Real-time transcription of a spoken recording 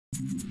The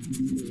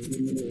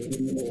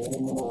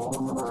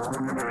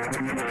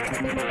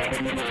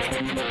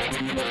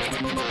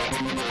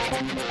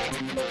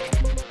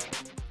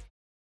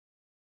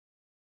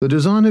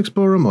Design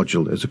Explorer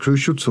module is a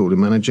crucial tool in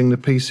managing the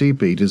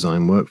PCB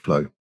design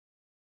workflow.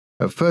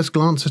 At first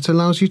glance, it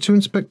allows you to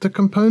inspect the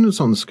components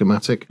on the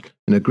schematic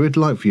in a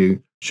grid-like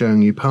view,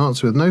 showing you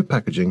parts with no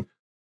packaging,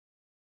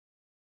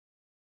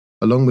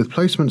 along with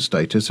placement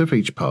status of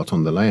each part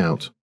on the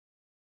layout.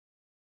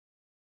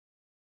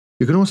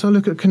 You can also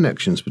look at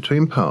connections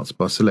between parts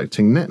by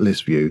selecting Net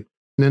List View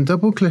and then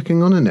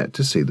double-clicking on a net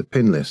to see the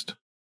pin list.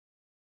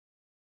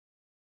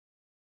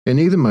 In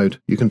either mode,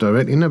 you can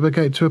directly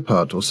navigate to a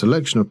part or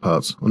selection of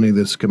parts on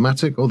either the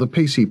schematic or the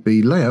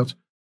PCB layout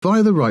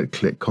via the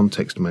right-click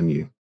context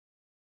menu.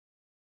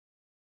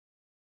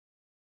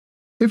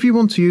 If you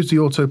want to use the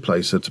auto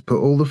placer to put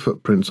all the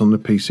footprints on the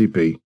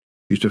PCB,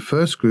 use the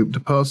first group the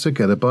parts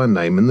together by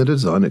name in the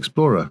Design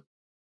Explorer.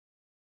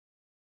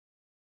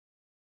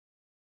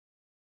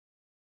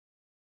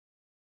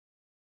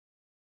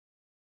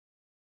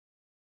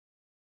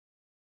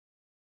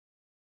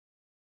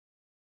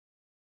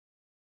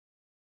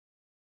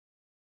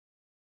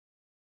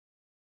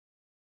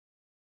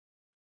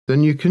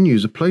 Then you can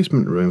use a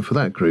placement room for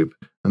that group,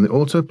 and the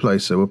auto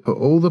placer will put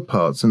all the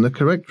parts in the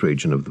correct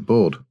region of the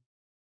board.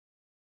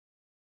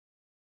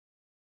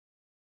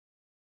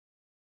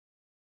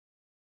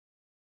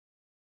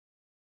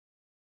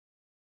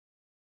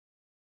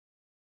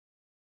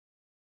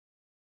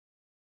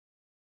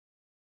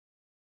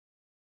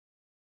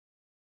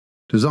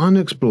 Design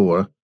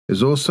Explorer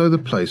is also the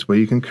place where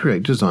you can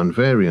create design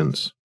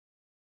variants.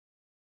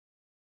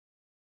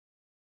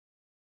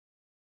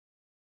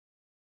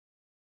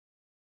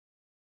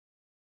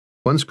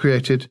 Once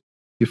created,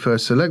 you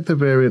first select the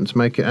variant to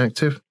make it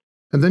active,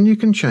 and then you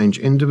can change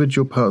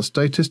individual part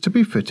status to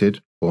be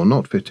fitted or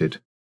not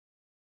fitted.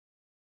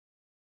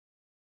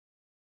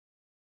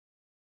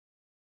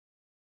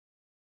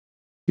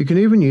 You can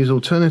even use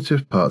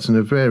alternative parts in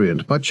a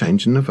variant by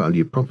changing the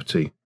value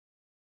property.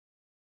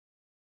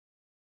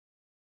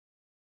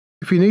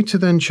 If you need to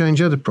then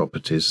change other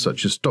properties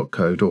such as stock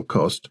code or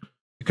cost,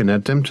 you can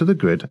add them to the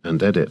grid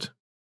and edit.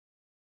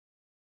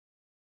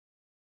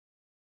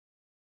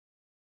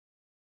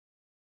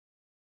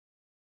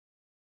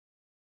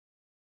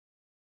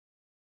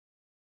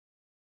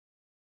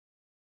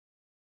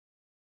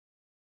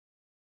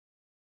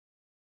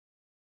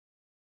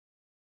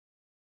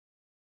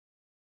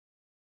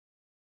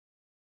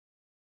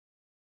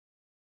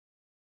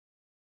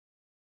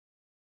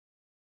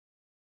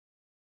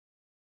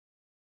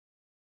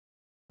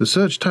 The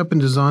Search tab in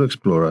Design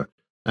Explorer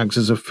acts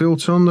as a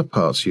filter on the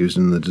parts used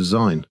in the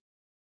design.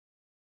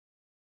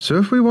 So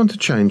if we want to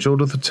change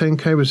all of the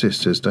 10K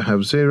resistors to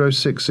have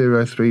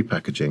 0603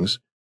 packagings,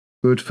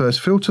 we would first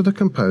filter the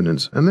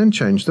components and then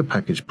change the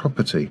package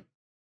property.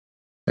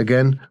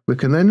 Again, we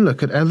can then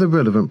look at other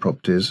relevant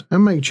properties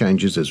and make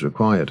changes as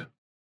required.